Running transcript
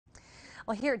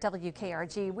Well, here at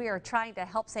WKRG, we are trying to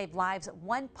help save lives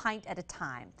one pint at a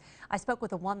time. I spoke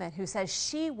with a woman who says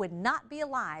she would not be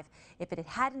alive if it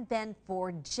hadn't been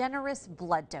for generous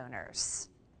blood donors.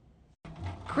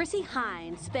 Chrissy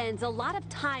Hines spends a lot of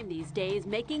time these days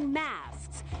making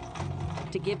masks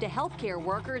to give to healthcare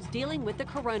workers dealing with the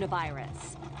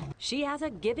coronavirus. She has a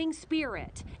giving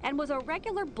spirit and was a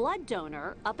regular blood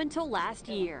donor up until last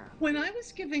year. When I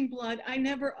was giving blood, I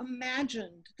never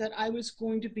imagined that I was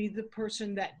going to be the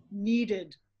person that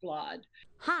needed blood.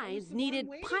 Hines needed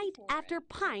pint after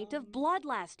pint of blood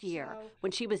last year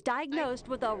when she was diagnosed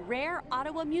with a rare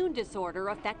autoimmune disorder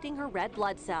affecting her red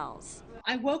blood cells.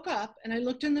 I woke up and I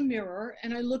looked in the mirror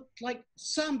and I looked like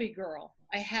zombie girl.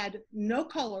 I had no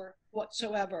color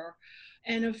whatsoever.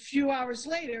 And a few hours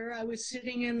later, I was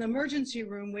sitting in the emergency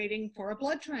room waiting for a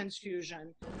blood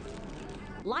transfusion.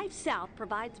 Life South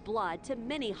provides blood to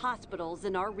many hospitals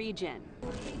in our region.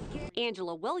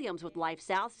 Angela Williams with Life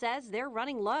South says they're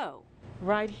running low.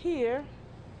 Right here,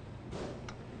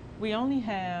 we only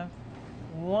have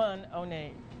one O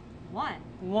neg.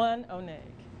 One O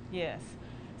neg, yes.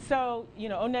 So,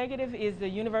 O negative is the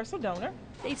universal donor.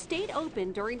 They stayed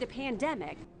open during the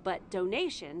pandemic, but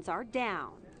donations are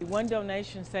down. One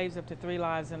donation saves up to 3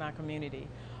 lives in our community,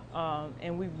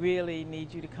 and we really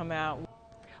need you to come out.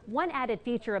 One added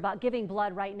feature about giving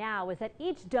blood right now is that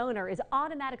each donor is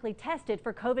automatically tested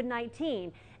for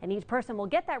COVID-19, and each person will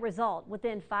get that result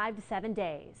within 5 to 7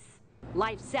 days.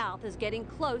 Life South is getting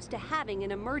close to having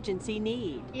an emergency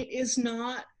need. It is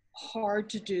not hard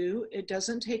to do. It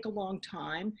doesn't take a long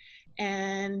time.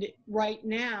 And right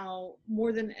now,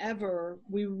 more than ever,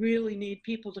 we really need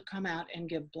people to come out and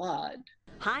give blood.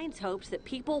 Hines hopes that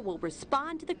people will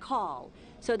respond to the call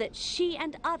so that she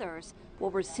and others will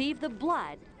receive the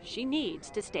blood she needs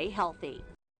to stay healthy.